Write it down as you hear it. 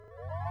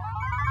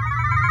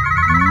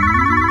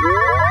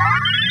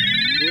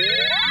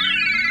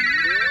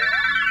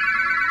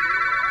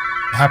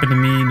happened to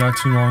me not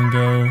too long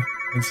ago.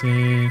 I'd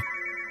say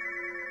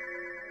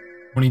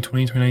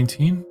 2020,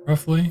 2019,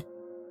 roughly.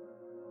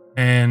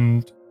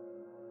 And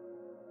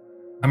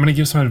I'm going to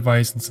give some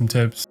advice and some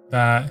tips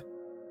that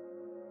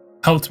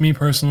helped me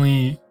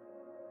personally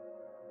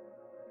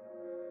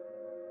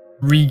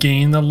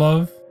regain the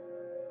love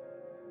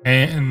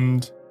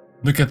and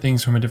look at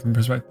things from a different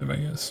perspective, I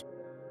guess.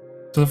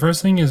 So the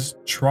first thing is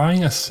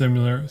trying a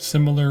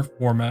similar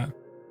format.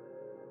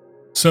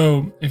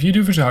 So if you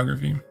do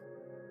photography,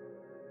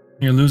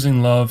 you're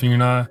losing love and you're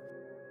not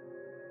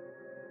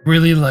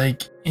really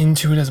like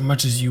into it as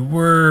much as you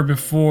were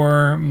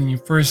before when you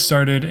first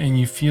started, and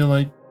you feel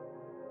like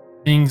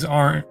things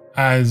aren't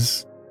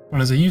as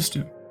fun as they used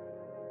to.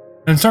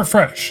 And start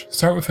fresh.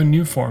 Start with a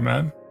new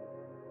format,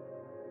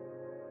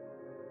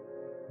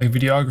 like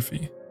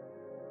videography.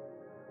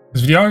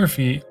 Because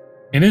videography,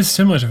 it is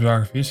similar to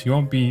photography, so you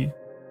won't be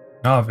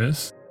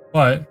novice,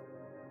 but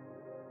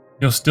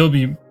you'll still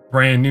be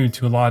brand new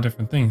to a lot of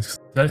different things.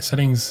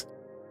 Settings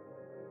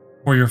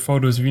for your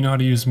photos, if you know how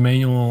to use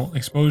manual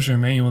exposure,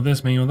 manual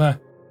this, manual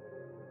that,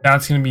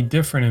 that's going to be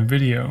different in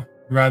video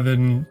rather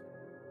than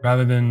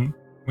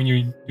when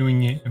you're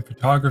doing it in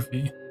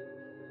photography.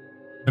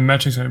 The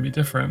metrics are going to be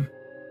different.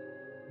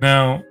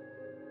 Now,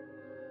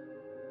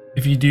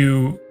 if you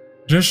do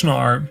traditional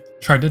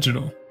art, try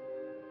digital.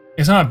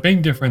 It's not a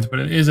big difference, but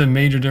it is a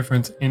major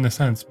difference in a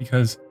sense,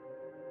 because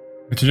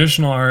with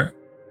traditional art,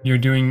 you're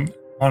doing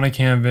on a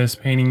canvas,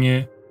 painting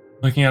it,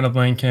 looking at a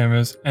blank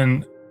canvas,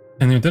 and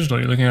you're digital,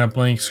 you're looking at a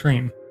blank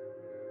screen.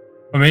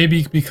 But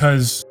maybe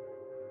because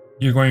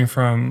you're going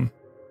from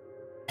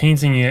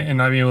painting it and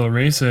not being able to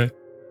erase it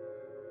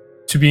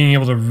to being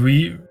able to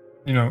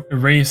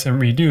erase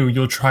and redo,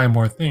 you'll try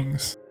more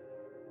things.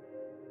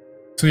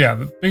 So yeah,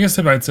 the biggest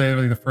tip I'd say,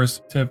 like the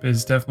first tip,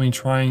 is definitely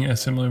trying a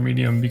similar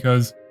medium,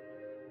 because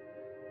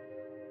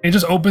it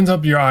just opens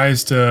up your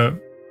eyes to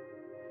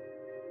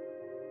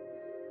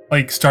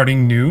like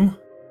starting new.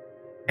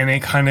 And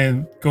it kind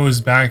of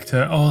goes back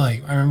to, oh,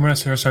 like I remember when I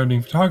started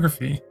doing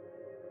photography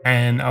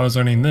and I was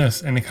learning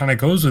this, and it kind of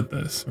goes with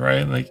this,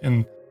 right? Like,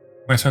 and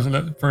when I started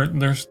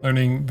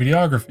learning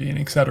videography and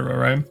etc.,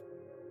 right?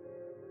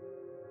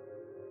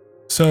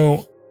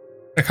 So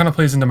that kind of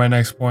plays into my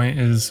next point,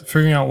 is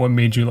figuring out what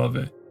made you love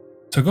it.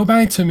 So go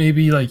back to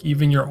maybe like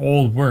even your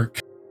old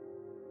work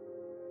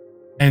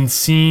and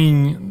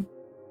seeing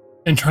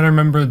and trying to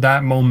remember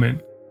that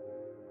moment,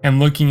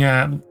 and looking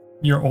at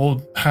your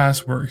old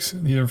past works,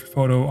 either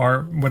photo,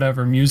 art,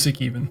 whatever,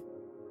 music even.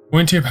 Go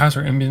into your past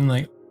work and being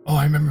like, oh,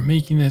 I remember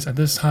making this at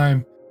this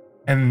time,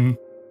 and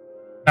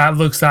that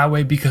looks that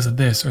way because of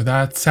this, or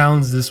that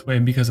sounds this way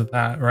because of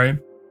that, right?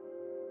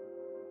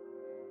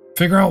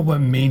 Figure out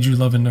what made you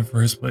love in the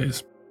first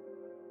place.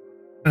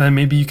 And then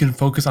maybe you can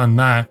focus on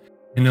that,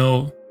 and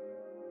it'll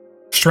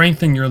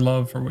strengthen your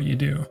love for what you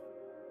do.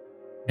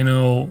 And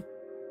it'll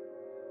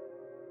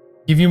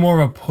give you more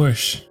of a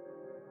push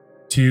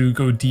to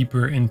go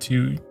deeper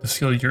into the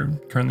skill you're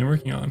currently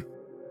working on.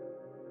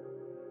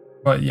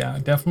 But yeah,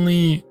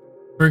 definitely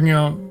figuring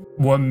out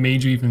what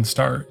made you even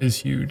start is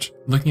huge.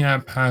 Looking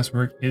at past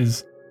work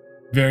is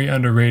very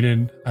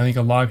underrated. I think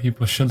a lot of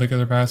people should look at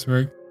their past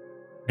work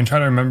and try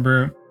to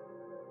remember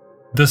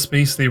the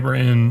space they were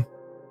in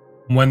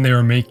when they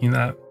were making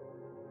that,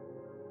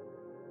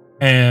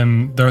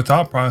 and their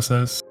thought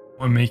process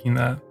when making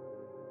that,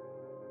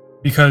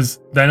 because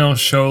then it'll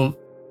show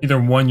either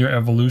one, your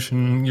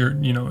evolution,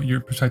 your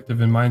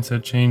perspective and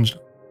mindset changed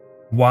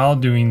while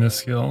doing this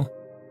skill,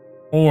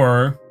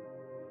 or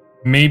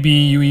maybe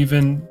you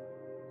even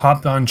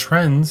hopped on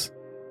trends,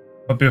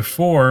 but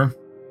before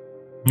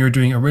you were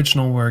doing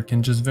original work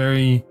and just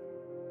very,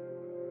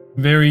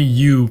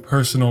 very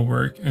personal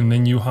work, and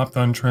then you hopped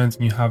on trends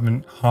and you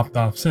haven't hopped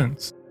off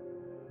since.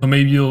 So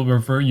maybe it'll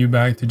revert you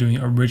back to doing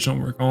original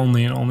work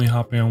only and only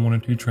hopping on one or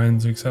two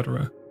trends,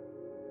 etc.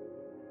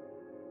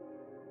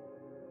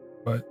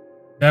 But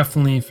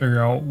definitely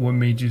figure out what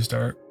made you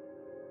start.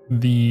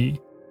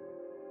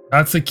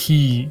 That's the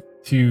key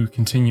to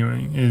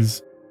continuing,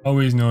 is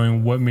always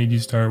knowing what made you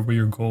start, what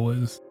your goal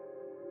is.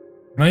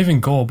 Not even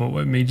goal, but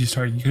what made you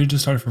start. You could have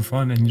just started for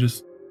fun and you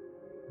just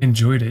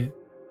enjoyed it,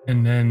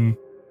 and then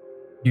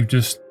you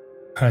just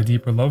had a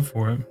deeper love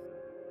for it.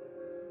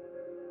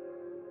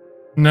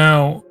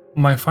 Now,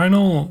 my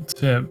final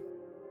tip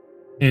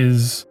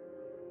is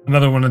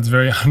another one that's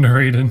very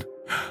underrated,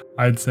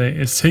 I'd say.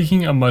 It's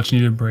taking a much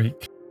needed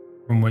break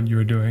from what you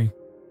were doing.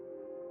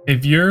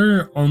 If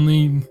you're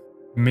only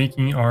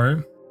making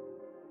art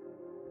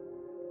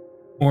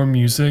or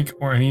music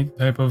or any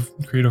type of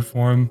creative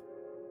form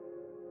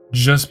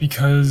just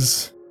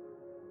because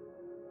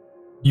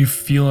you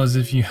feel as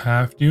if you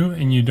have to,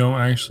 and you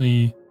don't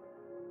actually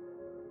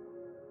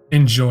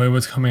enjoy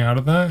what's coming out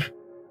of that,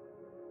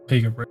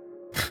 take a break.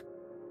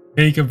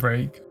 Take a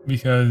break,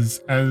 because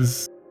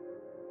as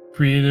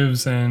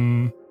creatives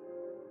and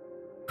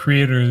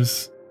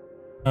creators,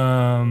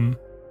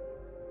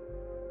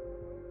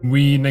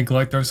 we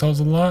neglect ourselves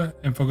a lot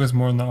and focus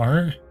more on the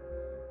art.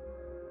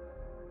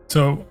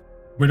 So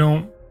we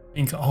don't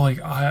think, oh, like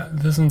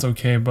this one's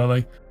okay, but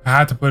like I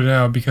had to put it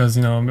out because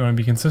I'm going to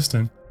be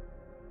consistent.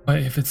 But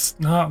if it's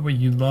not what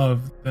you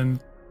love, then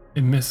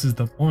it misses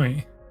the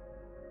point.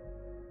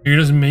 You're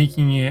just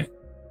making it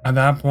at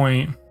that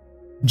point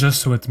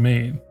just so it's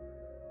made.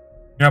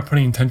 You're not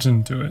putting intention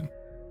into it.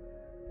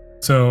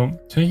 So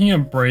taking a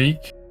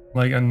break,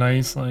 like a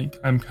nice, like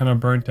I'm kind of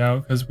burnt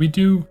out, because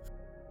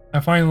I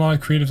find a lot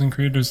of creatives and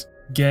creators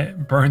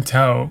get burnt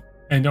out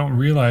and don't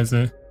realize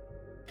it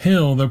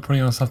till they're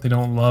putting on stuff they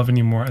don't love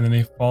anymore, and then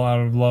they fall out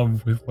of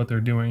love with what they're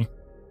doing.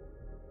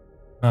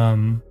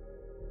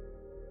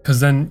 Because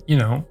then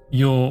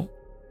you'll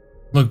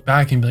look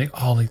back and be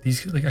like, oh, like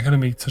these, like I could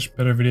have made such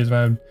better videos if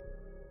I had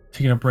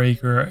taken a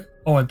break, or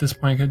oh, at this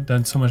point I could have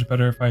done so much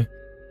better if I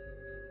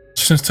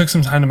just took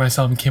some time to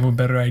myself and came up with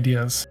better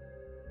ideas.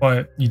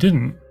 But you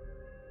didn't.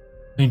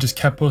 And you just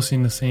kept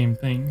posting the same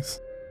things.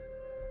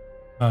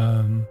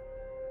 But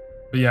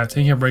yeah,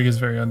 taking a break is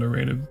very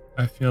underrated.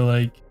 I feel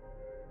like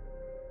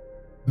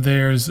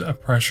there's a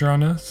pressure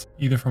on us,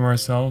 either from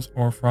ourselves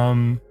or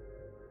from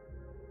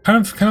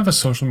kind of a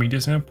social media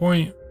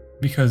standpoint,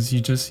 because you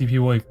just see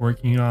people like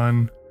working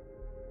on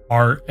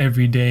art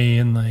every day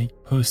and like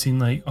posting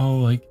like, oh,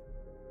 like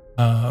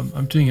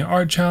I'm doing an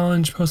art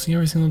challenge, posting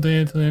every single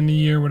day until the end of the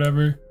year,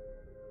 whatever.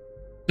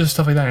 Just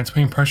stuff like that. It's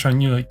putting pressure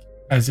on you, like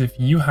as if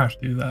you have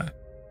to do that,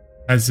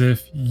 as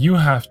if you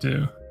have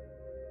to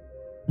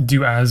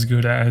do as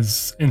good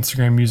as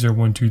Instagram user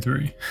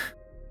 123.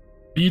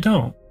 But you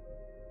don't.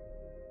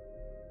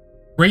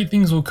 Great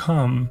things will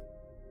come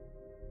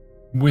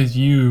with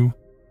you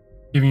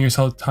giving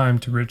yourself time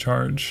to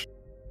recharge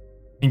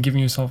and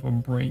giving yourself a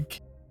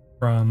break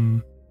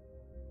from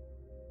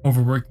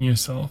overworking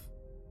yourself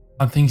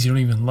on things you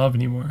don't even love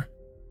anymore.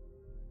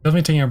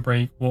 Definitely taking a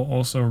break will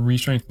also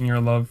re-strengthen your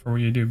love for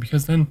what you do,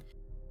 because then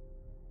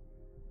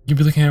you'll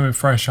be looking at it with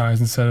fresh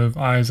eyes instead of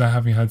eyes that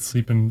haven't had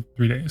sleep in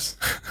 3 days.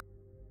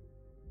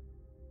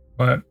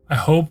 But I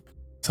hope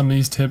some of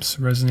these tips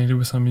resonated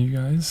with some of you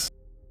guys.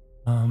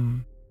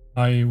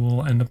 I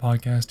will end the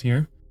podcast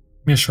here.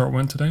 Be a short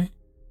one today.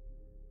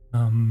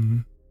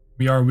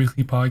 We are a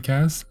weekly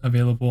podcast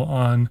available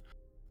on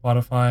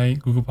Spotify,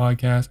 Google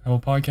Podcasts, Apple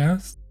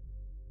Podcasts.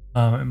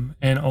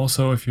 And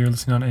also, if you're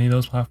listening on any of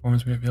those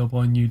platforms, we're available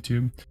on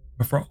YouTube.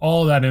 But for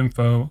all that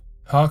info,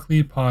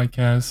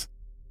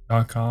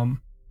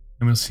 talkleadpodcast.com.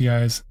 And we'll see you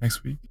guys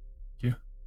next week.